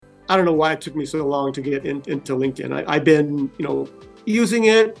I don't know why it took me so long to get into LinkedIn. I've been, using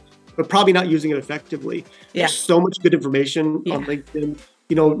it, but probably not using it effectively. Yeah. There's so much good information on LinkedIn,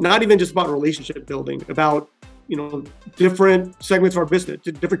 not even just about relationship building, about, different segments of our business,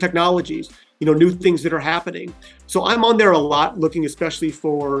 different technologies, new things that are happening. So I'm on there a lot, looking especially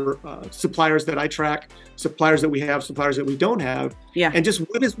for suppliers that I track, suppliers that we have, suppliers that we don't have, and just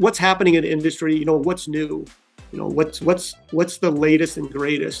what's happening in the industry. What's new, what's the latest and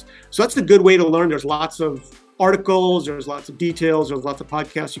greatest. So that's a good way to learn. There's lots of articles, there's lots of details, there's lots of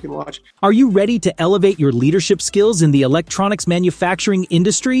podcasts you can watch. Are you ready to elevate your leadership skills in the electronics manufacturing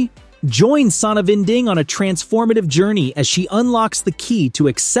industry? Join Sana Vinding on a transformative journey as she unlocks the key to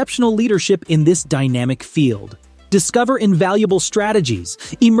exceptional leadership in this dynamic field. Discover invaluable strategies,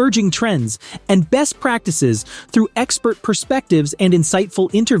 emerging trends, and best practices through expert perspectives and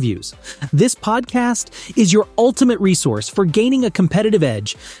insightful interviews. This podcast is your ultimate resource for gaining a competitive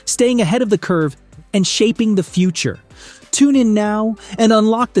edge, staying ahead of the curve, and shaping the future. Tune in now and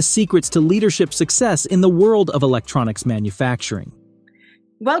unlock the secrets to leadership success in the world of electronics manufacturing.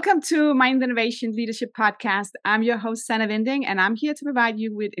 Welcome to Mind Innovation Leadership Podcast. I'm your host, Sana Vinding, and I'm here to provide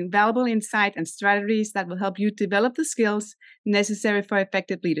you with invaluable insight and strategies that will help you develop the skills necessary for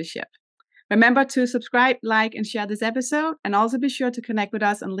effective leadership. Remember to subscribe, like, and share this episode, and also be sure to connect with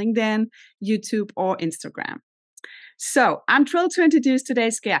us on LinkedIn, YouTube, or Instagram. So I'm thrilled to introduce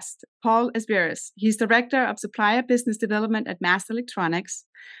today's guest, Paul Esbiris. He's Director of Supplier Business Development at Master Electronics.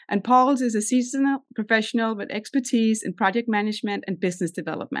 And Paul is a seasoned professional with expertise in project management and business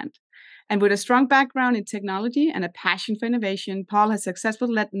development. And with a strong background in technology and a passion for innovation, Paul has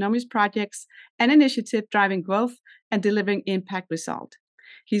successfully led numerous projects and initiatives driving growth and delivering impact result.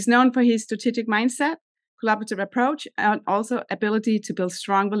 He's known for his strategic mindset, collaborative approach, and also ability to build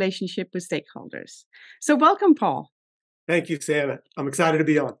strong relationship with stakeholders. So welcome, Paul. Thank you, Sana. I'm excited to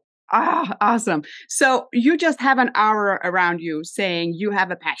be on. Awesome. So you just have an aura around you saying you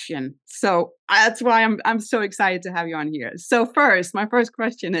have a passion. So that's why I'm so excited to have you on here. So my first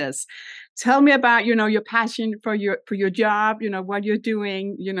question is, tell me about, your passion for your job, what you're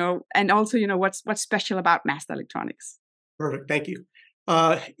doing, and also, what's special about Master Electronics. Perfect. Thank you.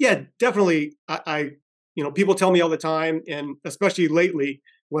 Yeah, definitely. I people tell me all the time, and especially lately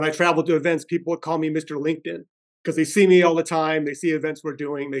when I travel to events, people would call me Mr. LinkedIn. Because they see me all the time, they see events we're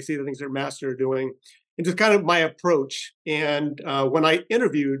doing, they see the things that Master are doing, and just kind of my approach. And when I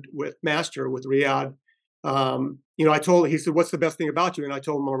interviewed with Master, with Riyadh, he said, "What's the best thing about you?" And I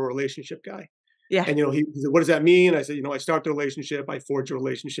told him I'm a relationship guy. Yeah. And he said, "What does that mean?" I said, I start the relationship, I forge a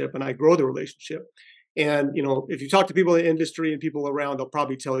relationship, and I grow the relationship. And if you talk to people in the industry and people around, they'll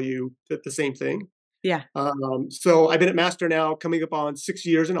probably tell you that the same thing. Yeah. So I've been at Master now, coming up on 6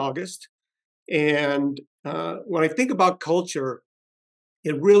 years in August. And when I think about culture,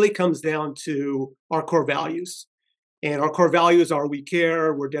 it really comes down to our core values. And our core values are: we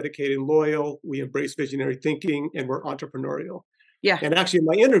care, we're dedicated and loyal, we embrace visionary thinking, and we're entrepreneurial. Yeah. And actually in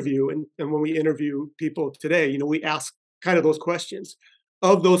my interview, and when we interview people today, we ask kind of those questions.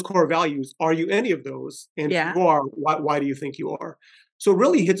 Of those core values, are you any of those? And if you are, why do you think you are? So it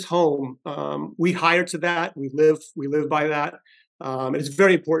really hits home. We hire to that. We live by that. And it's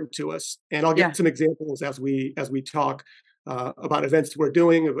very important to us. And I'll give some examples as we talk about events we're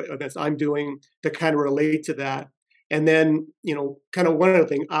doing, events I'm doing, that kind of relate to that. And then, kind of one other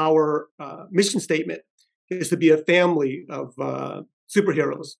thing, our mission statement is to be a family of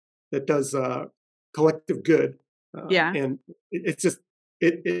superheroes that does collective good. And it's just,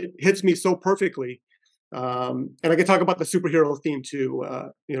 it hits me so perfectly. And I can talk about the superhero theme too,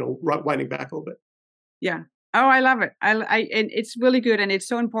 winding back a little bit. Yeah. Oh, I love it. And it's really good. And it's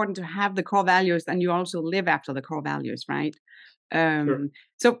so important to have the core values, and you also live after the core values, right? Sure.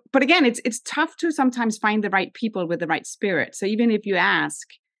 So, but again, it's tough to sometimes find the right people with the right spirit. So even if you ask,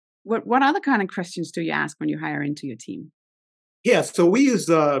 what other kind of questions do you ask when you hire into your team? Yeah, so we use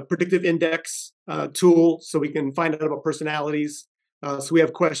a predictive index tool so we can find out about personalities. So we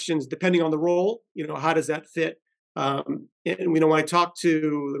have questions depending on the role, how does that fit? And when I talk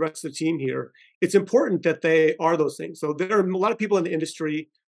to the rest of the team here, it's important that they are those things. So there are a lot of people in the industry,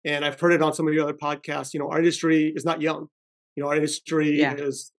 and I've heard it on some of the other podcasts. Our industry is not young. Our industry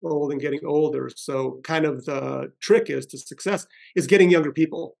is old and getting older. So kind of the trick to success is getting younger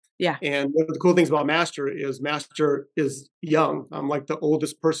people. Yeah. And one of the cool things about Master is young. I'm like the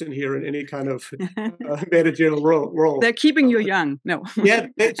oldest person here in any kind of managerial role. They're keeping you young. No. Yeah.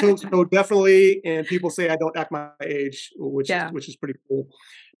 So definitely. And people say I don't act my age, which is pretty cool.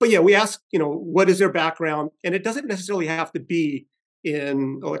 But yeah, we ask, what is their background? And it doesn't necessarily have to be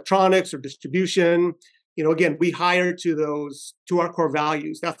in electronics or distribution. again, we hire to our core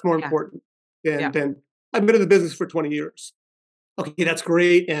values. That's more important than I've been in the business for 20 years. Okay, that's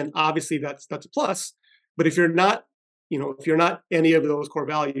great. And obviously that's a plus. But if you're not, if you're not any of those core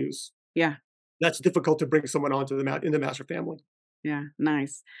values, that's difficult to bring someone onto in the master family. Yeah,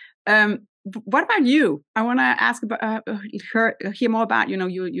 nice. What about you? I want to ask about hear more about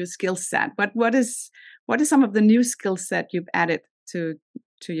your skill set. But what is some of the new skill set you've added to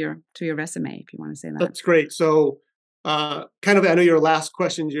your resume, if you want to say that? That's great. So, kind of, I know your last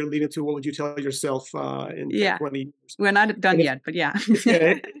question you're leading to. What would you tell yourself in 20 years? We're not done yet, but yeah.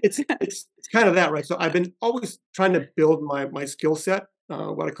 It's kind of that, right? So I've been always trying to build my skill set,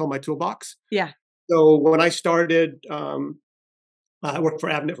 what I call my toolbox. Yeah. So when I started, I worked for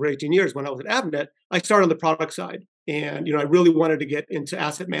Avnet for 18 years. When I was at Avnet, I started on the product side, and I really wanted to get into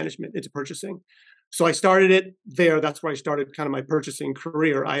asset management, into purchasing. So I started it there. That's where I started kind of my purchasing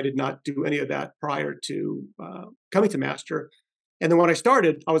career. I did not do any of that prior to coming to Master. And then when I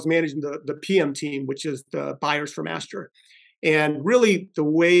started, I was managing the PM team, which is the buyers for Master. And really, the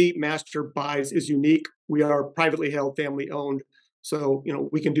way Master buys is unique. We are privately held, family owned, so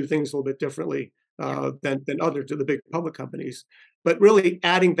we can do things a little bit differently than the big public companies. But really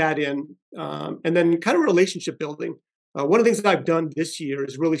adding that in, and then kind of relationship building. One of the things that I've done this year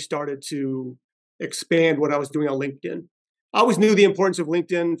is really started to expand what I was doing on LinkedIn. I always knew the importance of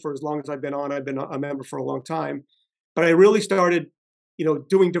LinkedIn for as long as I've been on. I've been a member for a long time, but I really started,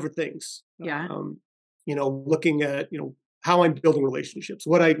 doing different things. Yeah. Looking at how I'm building relationships,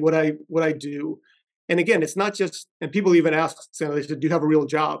 what I do. And again, it's not just, and people even ask, they said, do you have a real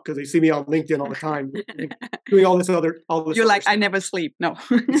job? Because they see me on LinkedIn all the time doing all this. You're like, I never sleep. No.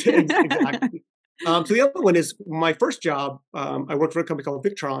 Exactly. So the other one is my first job. I worked for a company called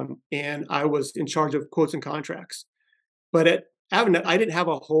Victron, and I was in charge of quotes and contracts. But at Avnet, I didn't have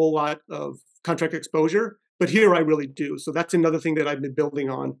a whole lot of contract exposure, but here I really do. So that's another thing that I've been building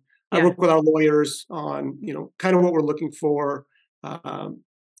on. I work with our lawyers on, kind of what we're looking for.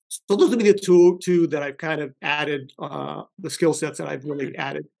 So those would be the two that I've kind of added, the skill sets that I've really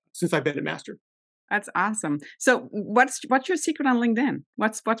added since I've been at Master. That's awesome. So what's your secret on LinkedIn?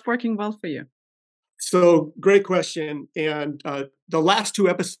 What's working well for you? So great question. And the last two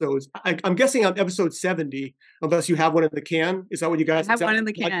episodes, I'm guessing on episode 70, unless you have one in the can. Is that what you guys have? One in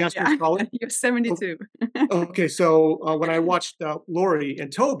the can. Yeah. You're 72. Okay. So when I watched Lori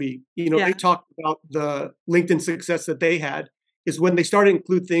and Toby, they talked about the LinkedIn success that they had is when they started to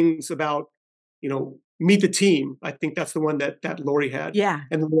include things about, meet the team. I think that's the one that Lori had. Yeah.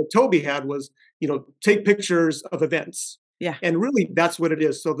 And then what Toby had was, take pictures of events. Yeah. And really that's what it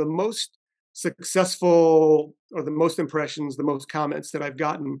is. So the most successful or the most impressions, the most comments that I've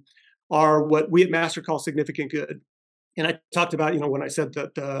gotten are what we at Master call significant good. And I talked about, when I said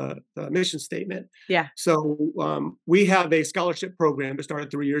the mission statement. Yeah. So we have a scholarship program that started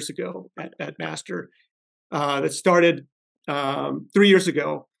 3 years ago at Master that started 3 years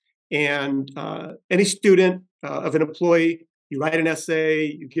ago. And any student of an employee, you write an essay,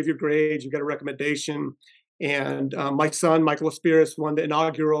 you give your grades, you get a recommendation. And my son, Michael Aspiris, won the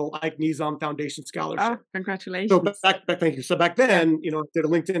inaugural Ike Nizam Foundation Scholarship. Oh, congratulations. So thank you. So back then, did a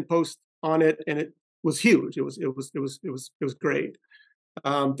LinkedIn post on it, and it was huge. It was great.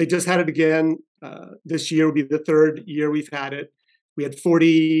 They just had it again. This year will be the third year we've had it. We had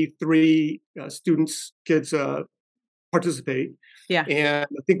 43 kids participate. Yeah. And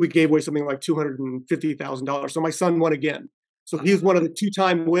I think we gave away something like $250,000. So my son won again. So he's one of the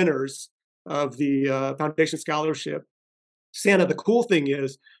 2-time winners of the Foundation Scholarship. Santa, the cool thing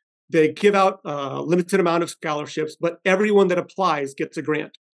is they give out a limited amount of scholarships, but everyone that applies gets a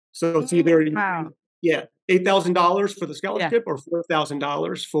grant. So it's either $8,000 for the scholarship or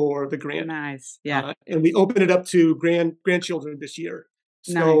 $4,000 for the grant. Nice. Yeah. And we open it up to grandchildren this year.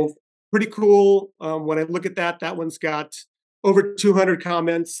 So pretty cool. When I look at that one's got over 200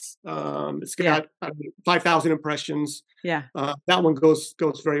 comments. It's got 5,000 impressions. Yeah. That one goes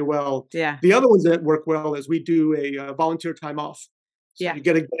very well. Yeah. The other ones that work well is we do a volunteer time off. So you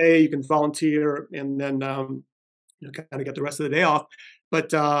get a day, you can volunteer, and then kind of get the rest of the day off.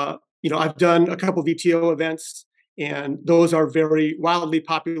 But I've done a couple of VTO events, and those are very wildly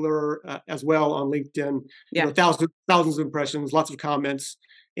popular as well on LinkedIn. Thousands of impressions, lots of comments.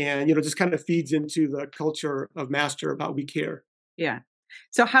 And, just kind of feeds into the culture of Master about we care. Yeah.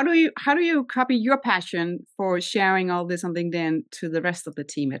 So how do you copy your passion for sharing all this on LinkedIn to the rest of the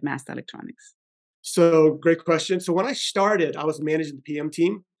team at Master Electronics? So great question. So when I started, I was managing the PM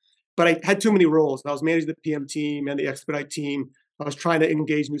team, but I had too many roles. I was managing the PM team and the expedite team. I was trying to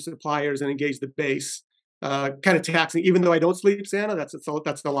engage new suppliers and engage the base. kind of taxing. Even though I don't sleep, Santa, that's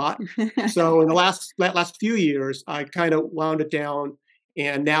a lot. So in the last few years, I kind of wound it down,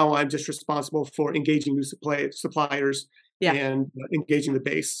 and now I'm just responsible for engaging new suppliers and engaging the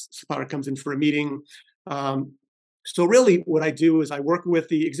base. Supplier comes in for a meeting. So really, what I do is I work with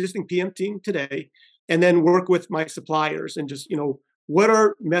the existing PM team today, and then work with my suppliers and just what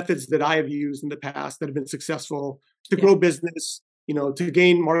are methods that I have used in the past that have been successful to grow business, to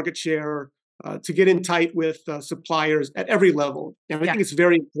gain market share, to get in tight with suppliers at every level. And I think it's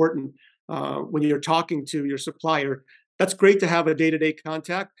very important when you're talking to your supplier. That's great to have a day-to-day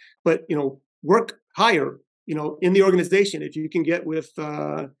contact, but work higher, in the organization. If you can get with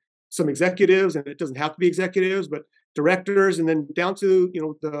some executives, and it doesn't have to be executives, but directors, and then down to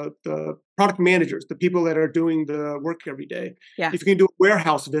the product managers, the people that are doing the work every day. If you can do a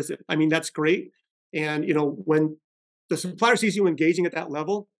warehouse visit, I mean, that's great. And when the supplier sees you engaging at that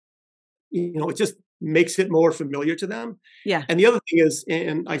level, it just makes it more familiar to them. And the other thing is,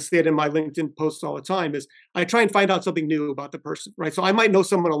 and I say it in my LinkedIn posts all the time, is I try and find out something new about the person, right? So I might know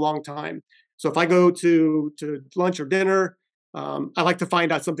someone a long time. So if I go to lunch or dinner, I like to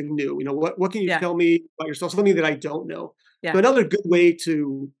find out something new. What can you tell me about yourself? Something that I don't know. So another good way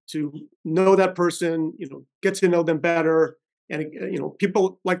to know that person, get to know them better. And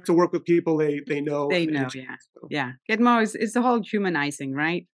people like to work with people they know. They know, Get more is the whole humanizing,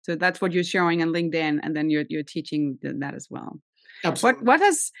 right? So that's what you're showing on LinkedIn, and then you're teaching that as well.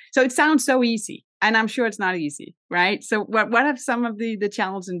 Absolutely. So it sounds so easy, and I'm sure it's not easy, right? So what have some of the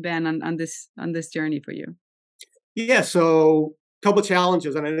challenges been on this journey for you? Yeah, so a couple of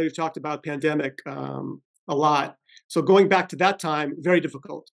challenges, and I know you talked about pandemic a lot. So going back to that time, very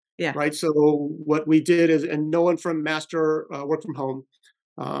difficult. Right. So what we did is, and no one from Master worked from home.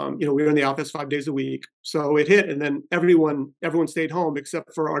 We were in the office 5 days a week. So it hit, and then everyone stayed home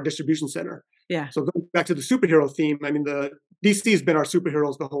except for our distribution center. So going back to the superhero theme, I mean, the DC's been our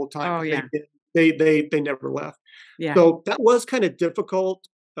superheroes the whole time. Oh yeah. They never left. So that was kind of difficult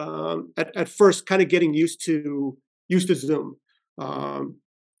at first, kind of getting used to Zoom.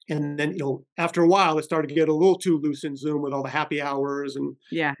 And then, after a while, it started to get a little too loose in Zoom with all the happy hours and,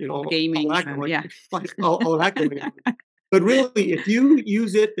 gaming, all that all that going on. But really, if you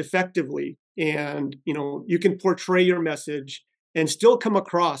use it effectively and, you can portray your message and still come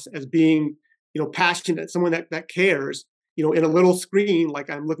across as being, passionate, someone that cares, in a little screen like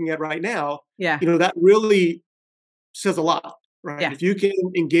I'm looking at right now, that really says a lot, right? If you can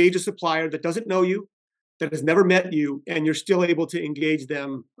engage a supplier that doesn't know you, that has never met you, and you're still able to engage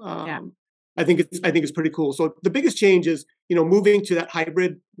them, I think it's pretty cool. So the biggest change is, moving to that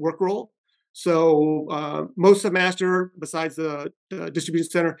hybrid work role. So most of Master, besides the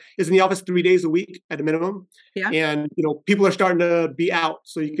distribution center, is in the office 3 days a week at a minimum. And people are starting to be out.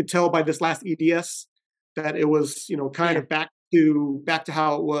 So you could tell by this last EDS that it was, kind of back to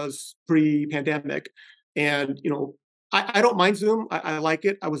how it was pre-pandemic. And I don't mind Zoom. I like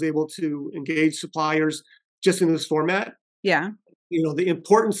it. I was able to engage suppliers just in this format. The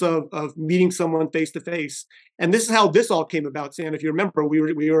importance of meeting someone face to face. And this is how this all came about, Sam. If you remember, we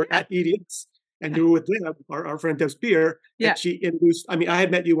were at EDS, and you were with Deb, our friend Deb Spear. And she introduced, I mean, I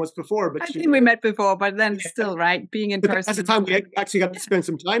had met you once before, but I think we met before, but then still, right? Being in person. At the time, we actually got to spend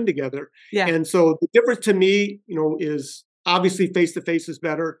some time together. And so the difference to me, is obviously face to face is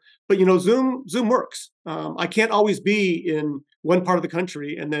better, but Zoom works. I can't always be in one part of the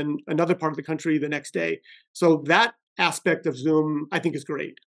country and then another part of the country the next day. So that aspect of Zoom, I think, is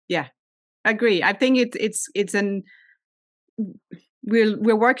great. I agree. I think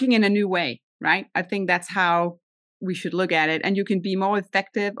we're working in a new way, right? I think that's how we should look at it. And you can be more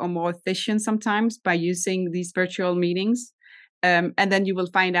effective or more efficient sometimes by using these virtual meetings. And then you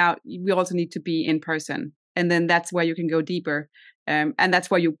will find out we also need to be in person. And then that's where you can go deeper. And that's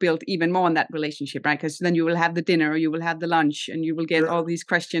where you build even more on that relationship, right? Because then you will have the dinner, or you will have the lunch, and you will get all these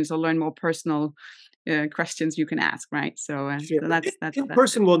questions or learn more personal questions you can ask, right? So, so that's in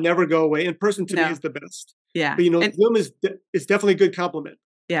person will never go away. In person to me is the best. But Zoom is definitely a good compliment.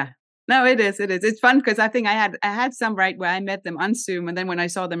 No, it is. It's fun because I think I had some where I met them on Zoom, and then when I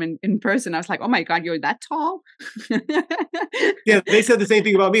saw them in person, I was like, oh my God, you're that tall. They said the same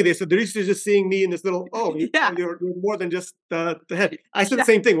thing about me. They said they're used to just seeing me in this little, you're more than just the head. I said the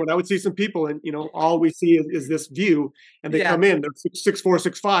same thing when I would see some people, and all we see is this view, and they come in, they're 6'4",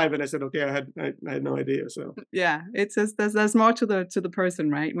 6'5", and I said, okay, I had no idea. So it's just there's more to the person,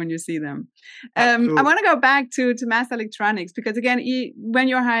 right, when you see them. I want to go back to Master Electronics, because again, when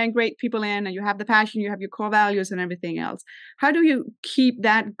you're hiring great people in and you have the passion, you have your core values and everything else, how do you keep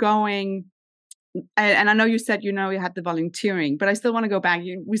that going and I know you said, you had the volunteering, but I still want to go back.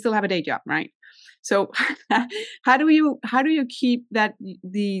 We still have a day job, right? So how do you keep that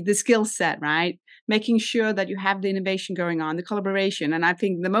the skill set, right? Making sure that you have the innovation going on, the collaboration, and I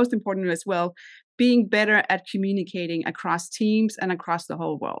think the most important as well, being better at communicating across teams and across the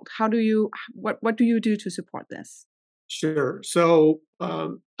whole world. What do you do to support this? Sure. So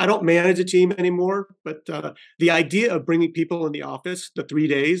I don't manage a team anymore, but the idea of bringing people in the office, the 3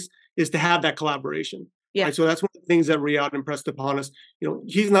 days, is to have that collaboration. Yeah. Right. So that's one of the things that Riyadh impressed upon us.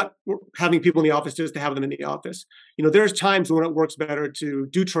 He's not having people in the office just to have them in the office. There's times when it works better to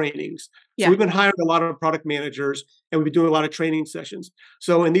do trainings. So we've been hiring a lot of product managers, and we've been doing a lot of training sessions.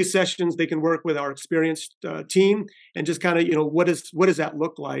 So in these sessions, they can work with our experienced team and just kind of, what does that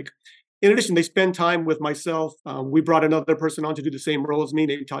look like? In addition, they spend time with myself. We brought another person on to do the same role as me,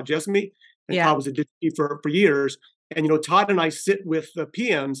 named Todd Jesme. And Todd was a DP for years. And, Todd and I sit with the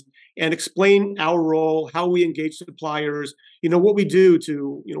PMs and explain our role, how we engage suppliers, what we do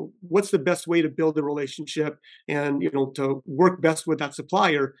to, what's the best way to build a relationship and, to work best with that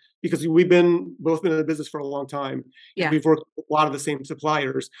supplier, because we've both been in the business for a long time. And we've worked with a lot of the same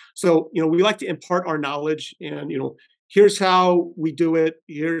suppliers. So, we like to impart our knowledge and, here's how we do it.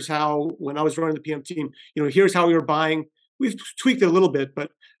 Here's how, when I was running the PM team, here's how we were buying. We've tweaked it a little bit,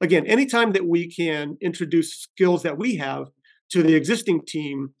 but again, anytime that we can introduce skills that we have to the existing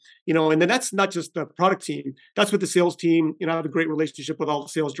team, and then that's not just the product team, that's with the sales team. I have a great relationship with all the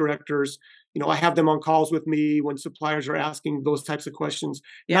sales directors. I have them on calls with me when suppliers are asking those types of questions.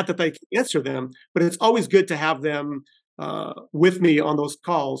 Not that they can answer them, but it's always good to have them with me on those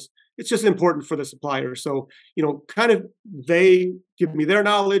calls. It's just important for the supplier. So, kind of they give me their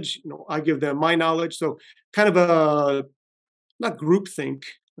knowledge, I give them my knowledge. So kind of not groupthink.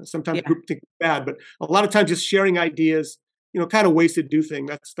 Sometimes groupthink is bad, but a lot of times just sharing ideas, kind of ways to do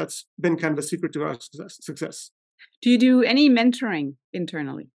things. That's been kind of a secret to our success. Do you do any mentoring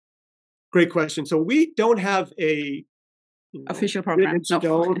internally? Great question. So we don't have a official program.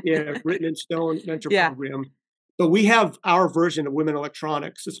 Written in stone mentor program. But we have our version of Women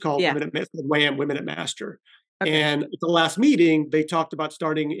Electronics. It's called WAM, Women at Master. Okay. And at the last meeting, they talked about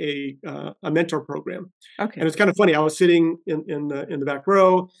starting a mentor program. Okay. And it's kind of funny. I was sitting in the back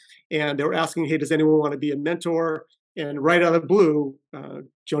row, and they were asking, "Hey, does anyone want to be a mentor?" And right out of the blue,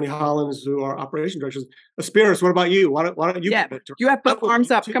 Joni Hollins, who are operations directors, Aspiris, what about you? Why don't you be a mentor? You have both arms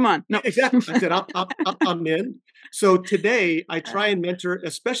up. Come on. No. Exactly. I said, I'm in. So today, I try and mentor,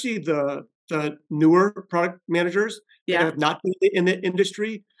 especially the newer product managers that have not been in the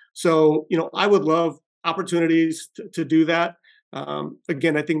industry. So, I would love opportunities to do that.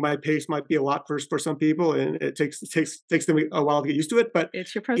 Again, I think my pace might be a lot for some people, and it takes them a while to get used to it. But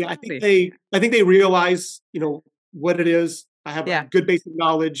it's your personality. I think they realize, what it is. I have a good basic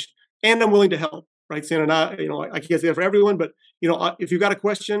knowledge, and I'm willing to help. Right, Santa? I can't say that for everyone, but if you've got a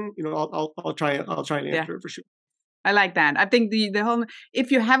question, I'll try and answer it for sure. I like that. I think the whole,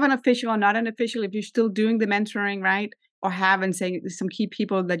 if you have an official or not an official, if you're still doing the mentoring, right, or have and say some key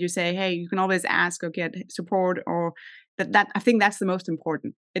people that you say, hey, you can always ask or get support, or that I think that's the most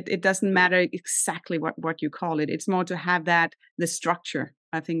important. It doesn't matter exactly what you call it. It's more to have the structure.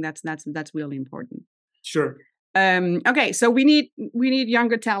 I think that's really important. Sure. Okay, so we need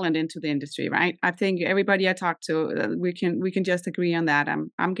younger talent into the industry, right? I think everybody I talk to, we can just agree on that.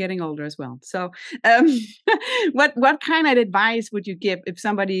 I'm getting older as well. So, what kind of advice would you give if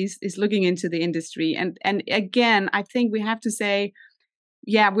somebody is looking into the industry? And again, I think we have to say,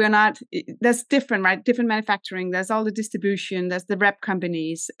 we're not. There's different, right? Different manufacturing. There's all the distribution. There's the rep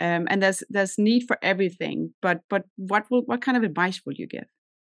companies, and there's need for everything. But what kind of advice would you give?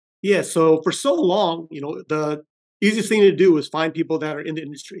 Yeah, so for so long, the easiest thing to do is find people that are in the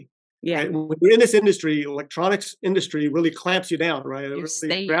industry. Yeah. Right? When you're in this industry, electronics industry really clamps you down, right? It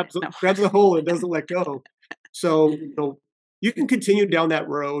really grabs the whole and doesn't let go. So, you can continue down that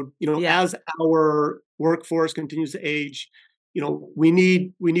road, as our workforce continues to age, we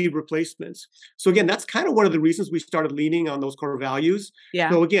need replacements. So again, that's kind of one of the reasons we started leaning on those core values. Yeah.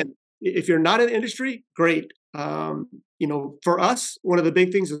 So again, if you're not in the industry, great. For us, one of the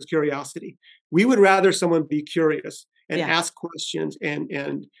big things is curiosity. We would rather someone be curious and ask questions and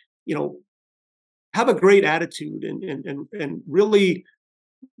have a great attitude and really,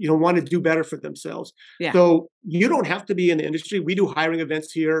 want to do better for themselves. Yeah. So you don't have to be in the industry. We do hiring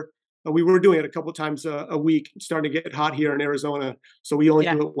events here. We were doing it a couple of times a week. It's starting to get hot here in Arizona. So we only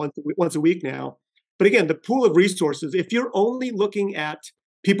do it once a week now. But again, the pool of resources, if you're only looking at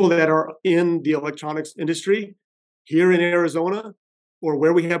people that are in the electronics industry here in Arizona or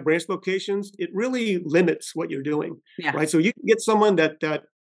where we have branch locations, it really limits what you're doing, right? So you can get someone that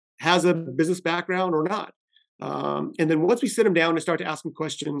has a business background or not. And then once we sit them down and start to ask them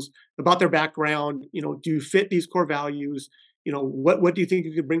questions about their background, do you fit these core values? What do you think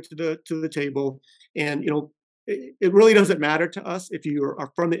you could bring to the table? And it really doesn't matter to us if you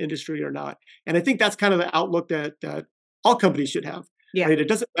are from the industry or not. And I think that's kind of the outlook that all companies should have. Yeah. Right? It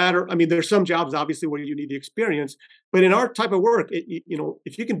doesn't matter. I mean, there's some jobs obviously where you need the experience, but in our type of work,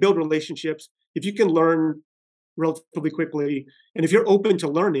 if you can build relationships, if you can learn relatively quickly, and if you're open to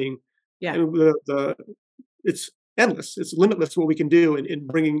learning, yeah, it's endless. It's limitless what we can do in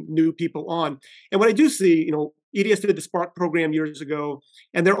bringing new people on. And what I do see, EDS did the Spark program years ago,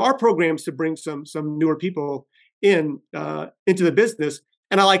 and there are programs to bring some newer people into the business.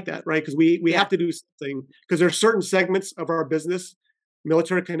 And I like that, right? Because we have to do something, because there are certain segments of our business,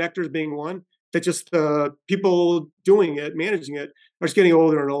 military connectors being one, that just people doing it, managing it, are just getting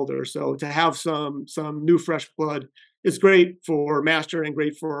older and older. So to have some new fresh blood is great for Master and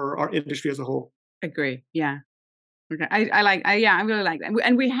great for our industry as a whole. Agree. Yeah. Okay. I really like that.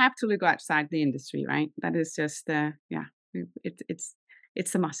 And we have to look outside the industry, right? That is just,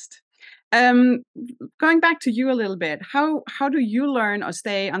 it's a must. Going back to you a little bit, how do you learn or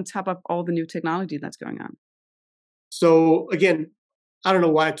stay on top of all the new technology that's going on? So again, I don't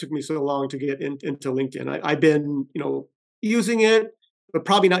know why it took me so long to get into LinkedIn. I've been, using it, but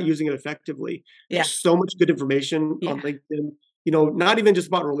probably not using it effectively. Yeah. There's so much good information on LinkedIn, not even just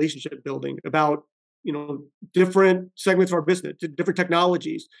about relationship building, about, different segments of our business, different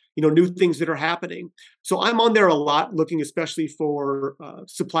technologies, new things that are happening. So I'm on there a lot, looking especially for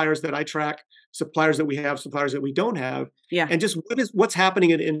suppliers that I track, suppliers that we have, suppliers that we don't have, and just what's happening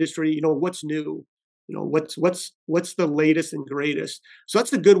in the industry, what's new. What's the latest and greatest. So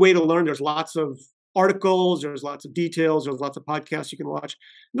that's a good way to learn. There's lots of articles, there's lots of details, there's lots of podcasts you can watch,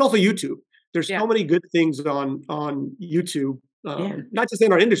 and also YouTube. There's so many good things on YouTube, not just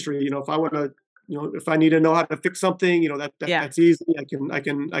in our industry. If I want to, if I need to know how to fix something, that's easy. I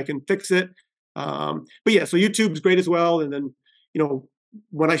can fix it. But yeah, so YouTube's great as well. And then,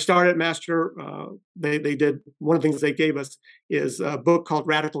 when I started at Master, they did one of the things they gave us is a book called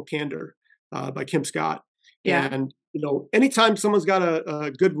Radical Candor. By Kim Scott. Yeah. And, anytime someone's got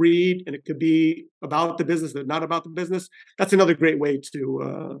a good read, and it could be about the business, but not about the business, that's another great way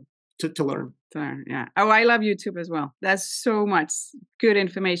to learn. Yeah. Oh, I love YouTube as well. There's so much good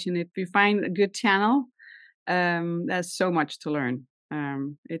information. If you find a good channel, there's so much to learn.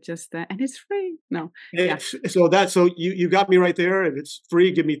 It just, and it's free. No. Yeah. So you got me right there. If it's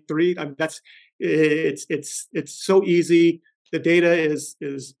free, give me 3. It's so easy. The data is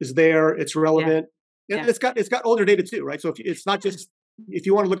there. It's relevant. And it's got older data too, right? So if it's not just, if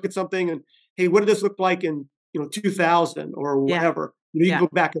you want to look at something and, hey, what did this look like in 2000 or whatever? You can go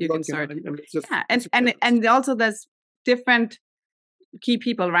back and look. And also there's different key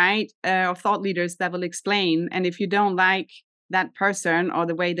people, right, or thought leaders that will explain. And if you don't like that person or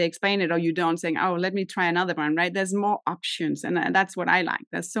the way they explain it, or you don't, saying, oh, let me try another one, right? There's more options, and that's what I like.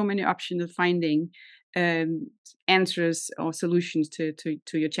 There's so many options of finding answers or solutions to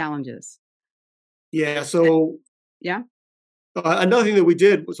your challenges. Yeah. So another thing that we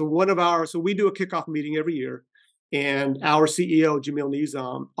did was so we do a kickoff meeting every year, and our CEO Jamil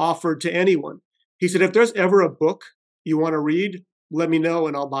Nizam offered to anyone. He said, if there's ever a book you want to read, let me know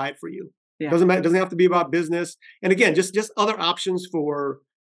and I'll buy it for you. Doesn't have to be about business. And again, just other options for,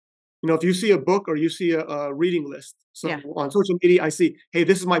 if you see a book or you see a reading list. So on social media, I see, hey,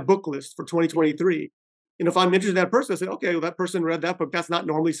 this is my book list for 2023. And if I'm interested in that person, I say, okay, well, that person read that book. That's not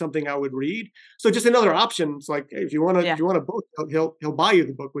normally something I would read. So just another option. It's like, hey, if you want a book, he'll buy you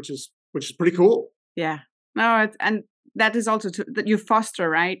the book, which is pretty cool. Yeah. No, and that is also that you foster,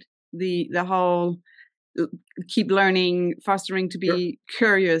 right? The whole keep learning, fostering to be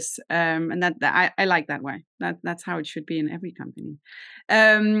curious, and that I like that way. That's how it should be in every company.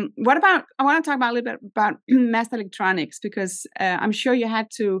 I want to talk about a little bit about Master Electronics, because I'm sure you had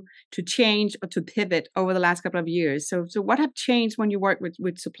to change or to pivot over the last couple of years. So what have changed when you work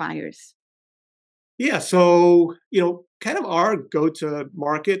with suppliers? Yeah, so kind of our go-to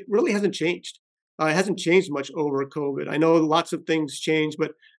market really hasn't changed. It hasn't changed much over COVID. I know lots of things change,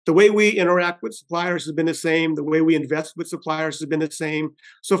 but the way we interact with suppliers has been the same. The way we invest with suppliers has been the same.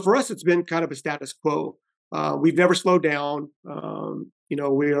 So for us, it's been kind of a status quo. We've never slowed down.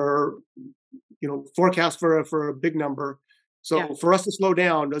 We are, forecast for a big number. So for us to slow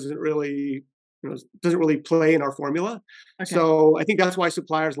down doesn't really play in our formula. Okay. So I think that's why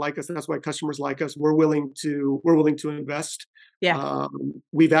suppliers like us. That's why customers like us. We're willing to invest. Yeah.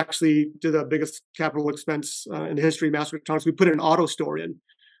 We've actually did the biggest capital expense in the history of Master Electronics. We put an auto store in.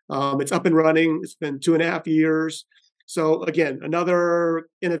 It's up and running. It's been 2.5 years. So again, another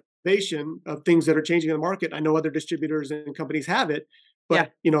innovation of things that are changing in the market. I know other distributors and companies have it, Yeah.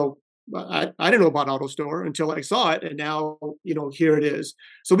 but I didn't know about AutoStore until I saw it, and now here it is.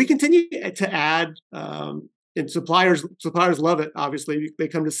 So we continue to add, and suppliers love it. Obviously, they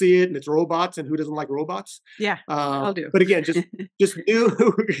come to see it, and it's robots, and who doesn't like robots? Yeah, I'll do. But again, just new,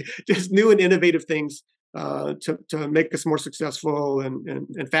 just new and innovative things to make us more successful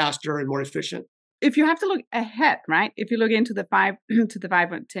and faster and more efficient. If you have to look ahead, right? If you look into the 5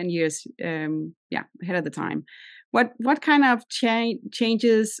 or 10 years, ahead of the time, what kind of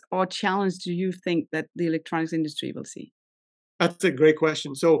changes or challenge do you think that the electronics industry will see? That's a great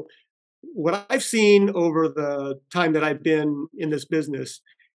question. So what I've seen over the time that I've been in this business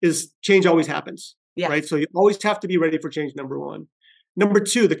is change always happens, Yeah, right? So you always have to be ready for change, number one. Number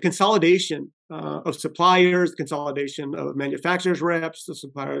two, the consolidation of suppliers, consolidation of manufacturers reps,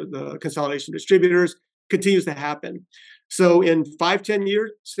 the consolidation of distributors continues to happen. So in 5, 10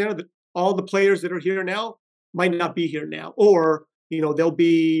 years, all the players that are here now might not be here now, or they'll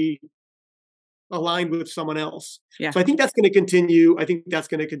be aligned with someone else. yeah, So I think that's going to continue. I think that's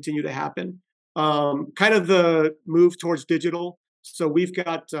going to continue to happen. Kind of the move towards digital. So we've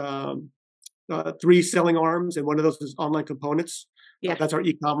got three selling arms, and one of those is online components. yeah, That's our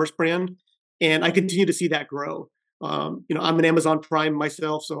e-commerce brand, and I continue to see that grow. I'm an Amazon Prime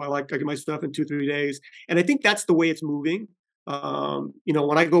myself, so I get my stuff in 2-3 days, and I think that's the way it's moving.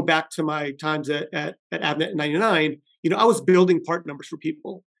 When I go back to my times at Avnet 99, I was building part numbers for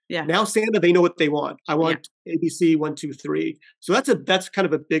people. yeah, Now Santa, they know what they want. I yeah, want ABC 123. So that's kind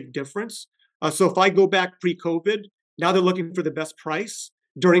of a big difference. So if I go back pre-COVID, now they're looking for the best price.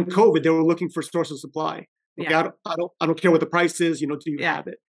 During COVID, they were looking for source of supply. Okay, yeah, I don't care what the price is. Do you yeah, have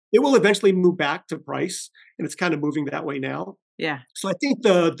it? It will eventually move back to price, and it's kind of moving that way now. yeah, So I think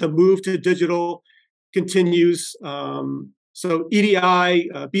the move to digital continues. So EDI,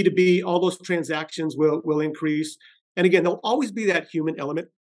 B2B, all those transactions will increase. And again, there'll always be that human element,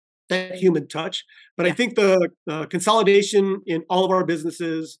 that human touch. But I yeah, think the consolidation in all of our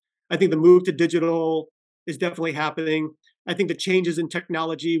businesses, I think the move to digital is definitely happening. I think the changes in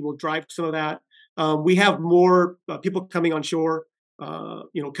technology will drive some of that. We have more people coming on shore.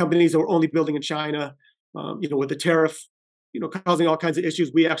 Companies that were only building in China. With the tariff, causing all kinds of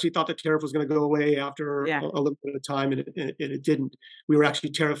issues. We actually thought the tariff was going to go away after yeah, a little bit of time, and it didn't. We were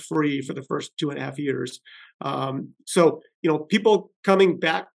actually tariff free for the first 2.5 years. So people coming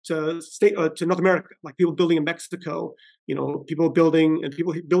back to North America, like people building in Mexico, people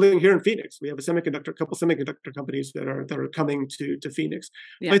building here in Phoenix. We have a couple semiconductor companies that are coming to Phoenix. So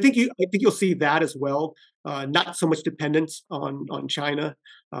yeah, I think you'll see that as well. Not so much dependence on China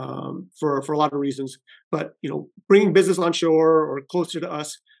for a lot of reasons, but bringing business onshore or closer to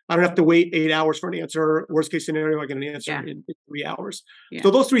us. I don't have to wait 8 hours for an answer. Worst case scenario, I get an answer yeah, in 3 hours. yeah, So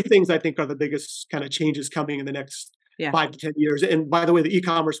those three things I think are the biggest kind of changes coming in the next yeah, 5 to 10 years. And by the way, the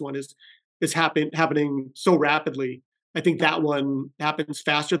e-commerce one is happening so rapidly. I think that one happens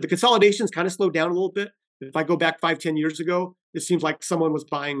faster. The consolidations kind of slowed down a little bit. If I go back 5, 10 years ago, it seems like someone was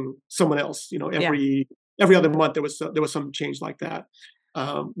buying someone else. yeah, Every other month there was some change like that.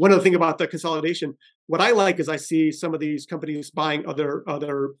 One other thing about the consolidation, what I like is I see some of these companies buying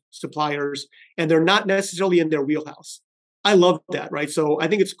other suppliers, and they're not necessarily in their wheelhouse. I love that, right? So I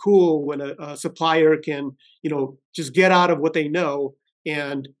think it's cool when a supplier can, just get out of what they know,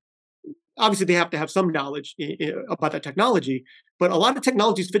 and obviously they have to have some knowledge about that technology, but a lot of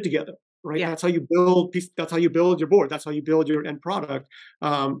technologies fit together, right? yeah, That's how you build your board. That's how you build your end product.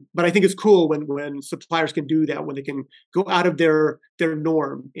 But I think it's cool when suppliers can do that, when they can go out of their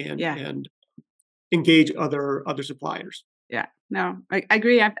norm yeah, and engage other suppliers. yeah. No, I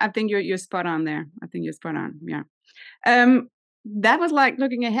agree. I think you're spot on there. I think you're spot on. Yeah. Um, that was like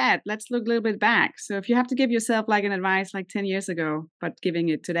looking ahead. Let's look a little bit back. So if you have to give yourself like an advice like 10 years ago, but giving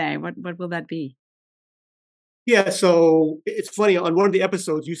it today, what will that be? Yeah, so it's funny. On one of the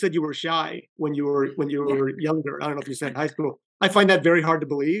episodes, you said you were shy when you Yeah. were younger. I don't know if you said high school. I find that very hard to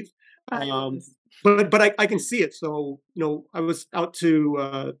believe, I um, was. but I can see it. So I was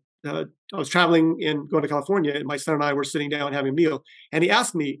I was traveling and going to California, and my son and I were sitting down having a meal, and he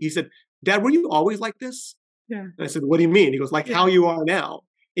asked me. He said, "Dad, were you always like this?" Yeah. And I said, "What do you mean?" He goes, "Like Yeah. how you are now."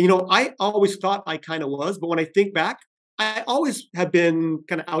 And, I always thought I kind of was, but when I think back, I always have been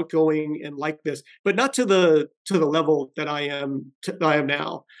kind of outgoing and like this, but not to the level that I am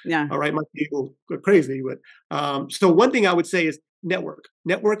now. Yeah. All right, my people go crazy, but so one thing I would say is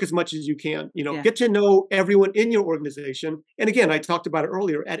network as much as you can. Yeah. Get to know everyone in your organization, and again, I talked about it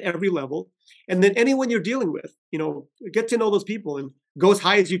earlier, at every level, and then anyone you're dealing with, get to know those people and go as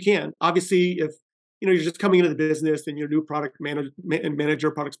high as you can. Obviously, if you're just coming into the business and you're a new product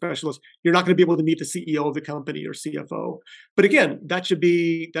manager, product specialist, you're not going to be able to meet the CEO of the company or CFO. But again, that should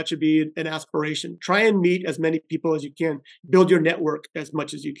be an aspiration. Try and meet as many people as you can. Build your network as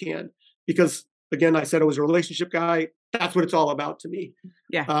much as you can. Because again, I said I was a relationship guy. That's what it's all about to me.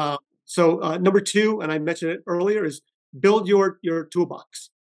 Yeah. So number 2, and I mentioned it earlier, is build your toolbox.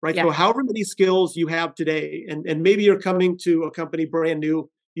 Right. Yeah. So however many skills you have today, and maybe you're coming to a company brand new,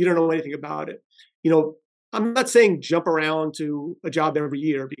 you don't know anything about it. I'm not saying jump around to a job every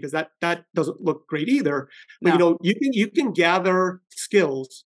year, because that doesn't look great either. But No. you can gather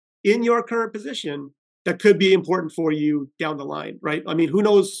skills in your current position that could be important for you down the line, right? I mean, who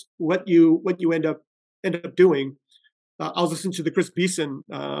knows what you end up doing? I was listening to the Chris Beeson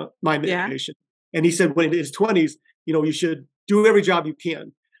Mind Innovation, and he said when in his 20s, you should do every job you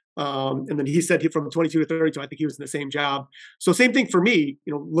can. And then he said from 22 to 32, I think he was in the same job. So same thing for me,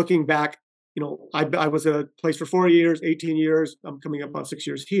 looking back, I was at a place for 4 years, 18 years. I'm coming up on 6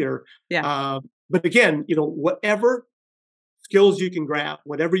 years here. Yeah. But again, whatever skills you can grab,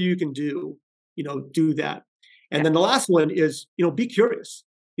 whatever you can do, do that. And then the last one is, be curious,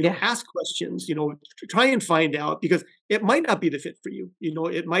 ask questions, try and find out, because it might not be the fit for you.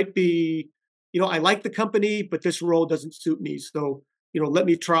 It might be, I like the company, but this role doesn't suit me. So, let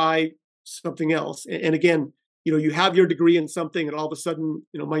me try something else. And again, you have your degree in something, and all of a sudden,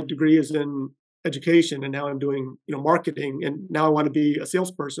 my degree is in education, and now I'm doing, marketing, and now I want to be a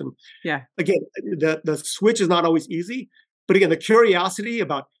salesperson. Yeah. Again, the switch is not always easy, but again, the curiosity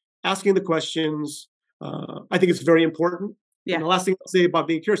about asking the questions, I think it's very important. Yeah. And the last thing I'll say about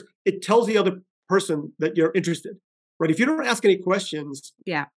being curious, it tells the other person that you're interested, right? If you don't ask any questions,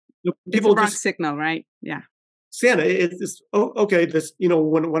 people just signal, right? Yeah. Santa, it's okay. This,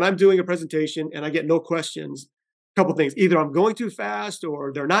 when I'm doing a presentation and I get no questions, a couple things: either I'm going too fast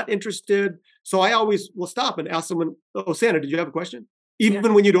or they're not interested. So I always will stop and ask someone, "Oh, Santa, did you have a question?"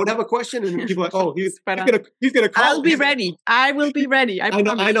 Even when you don't have a question, and people are like, "Oh, he's gonna call." I'll be ready. I will be ready. I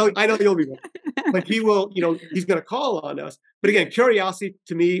know you'll be ready, but he will. He's gonna call on us. But again, curiosity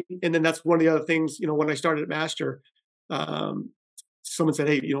to me, and then that's one of the other things. When I started at Master, someone said,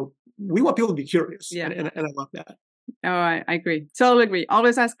 "Hey, we want people to be curious," and I love that. Oh, I agree. Totally agree.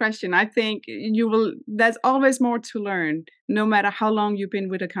 Always ask questions. I think there's always more to learn, no matter how long you've been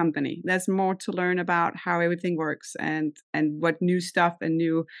with a company. There's more to learn about how everything works and what new stuff and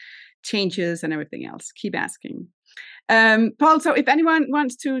new changes and everything else. Keep asking. Paul, so if anyone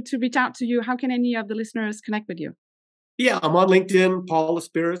wants to reach out to you, how can any of the listeners connect with you? Yeah, I'm on LinkedIn, Paul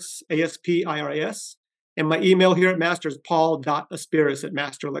Aspiris, Aspiris. And my email here at Master is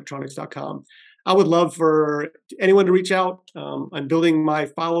paul.aspiris@masterelectronics.com. I would love for anyone to reach out. I'm building my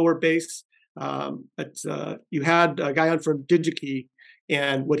follower base. You had a guy on from DigiKey,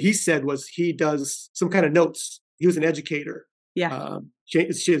 and what he said was he does some kind of notes. He was an educator. Yeah.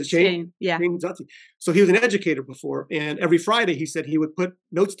 Shane. Yeah. So he was an educator before, and every Friday he said he would put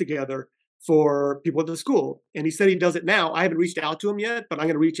notes together for people at the school. And he said he does it now. I haven't reached out to him yet, but I'm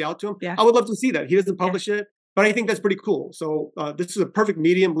going to reach out to him. Yeah. I would love to see that. He doesn't publish it, but I think that's pretty cool. So this is a perfect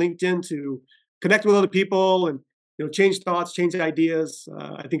medium, LinkedIn, to connect with other people and change thoughts, change ideas.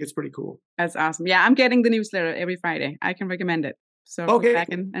 I think it's pretty cool. That's awesome. Yeah, I'm getting the newsletter every Friday. I can recommend it. So go back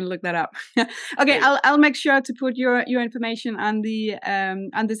and look that up. Okay, I'll make sure to put your information on the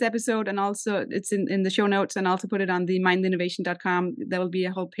on this episode, and also it's in the show notes, and also put it on the mindinnovation.com. There will be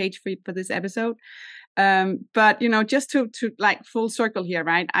a whole page for this episode. But just to like full circle here,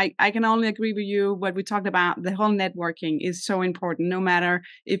 right? I can only agree with you. What we talked about, the whole networking is so important, no matter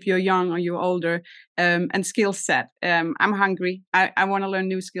if you're young or you're older. And skill set. I'm hungry. I want to learn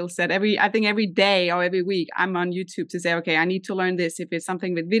new skill set. I think every day or every week I'm on YouTube to say, okay, I need to learn this. If it's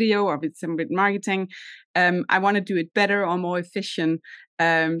something with video or if it's something with marketing, I want to do it better or more efficient.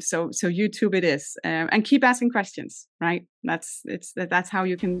 So YouTube it is, and keep asking questions, right? That's how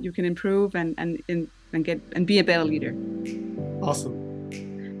you can improve and get and be a better leader. Awesome.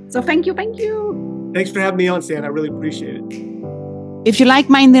 So thank you. Thanks for having me on, Stan. I really appreciate it. If you like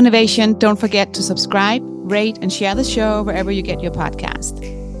Mind Innovation, don't forget to subscribe, rate, and share the show wherever you get your podcast.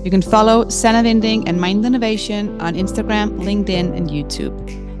 You can follow Sana Vinding and Mind Innovation on Instagram, LinkedIn, and YouTube.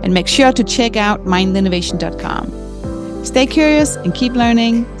 And make sure to check out mindinnovation.com. Stay curious and keep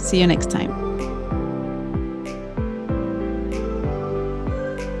learning. See you next time.